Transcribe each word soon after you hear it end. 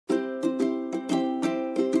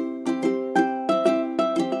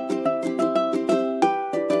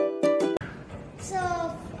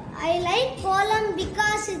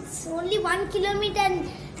1 kilometer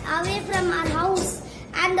away from our house.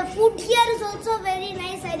 And the food here is also very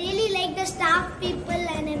nice. I really like the staff people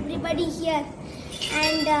and everybody here.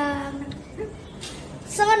 And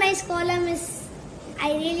so nice columnist.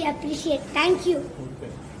 I really appreciate. Thank you.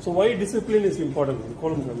 Okay. So why discipline is important in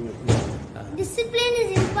column community? Discipline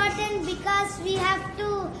is important because we have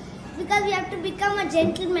to become a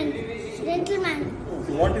gentleman.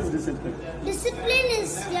 Okay. What is discipline? Discipline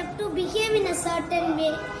is you have to behave in a certain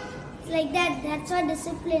way. Like that. That's what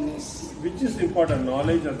discipline is. Which is important,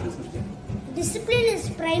 knowledge or discipline? Discipline is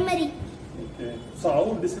primary. Okay. So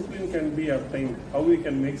how discipline can be obtained? How we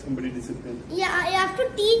can make somebody disciplined? Yeah, you have to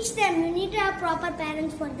teach them. You need to have proper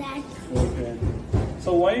parents for that. Okay.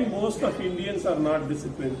 So why most of Indians are not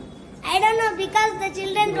disciplined? I don't know, because the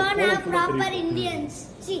children don't have proper Indians.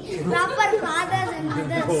 See, proper fathers and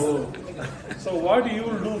mothers. Oh. So what you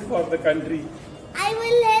will do for the country? I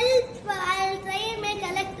will help. I will try and make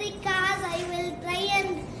electric cars. I will try and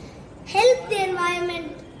help the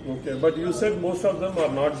environment. Okay, but you said most of them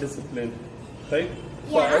are not disciplined, right?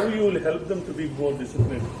 So Yeah. how you will help them to be more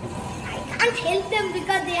disciplined? I can't help them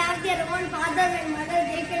because they have their own fathers and mothers.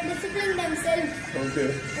 They can discipline themselves Okay.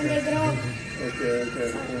 when they grow up. Okay.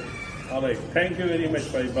 All right. Thank you very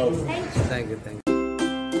much, Vaibhav. Thank you. Thank you.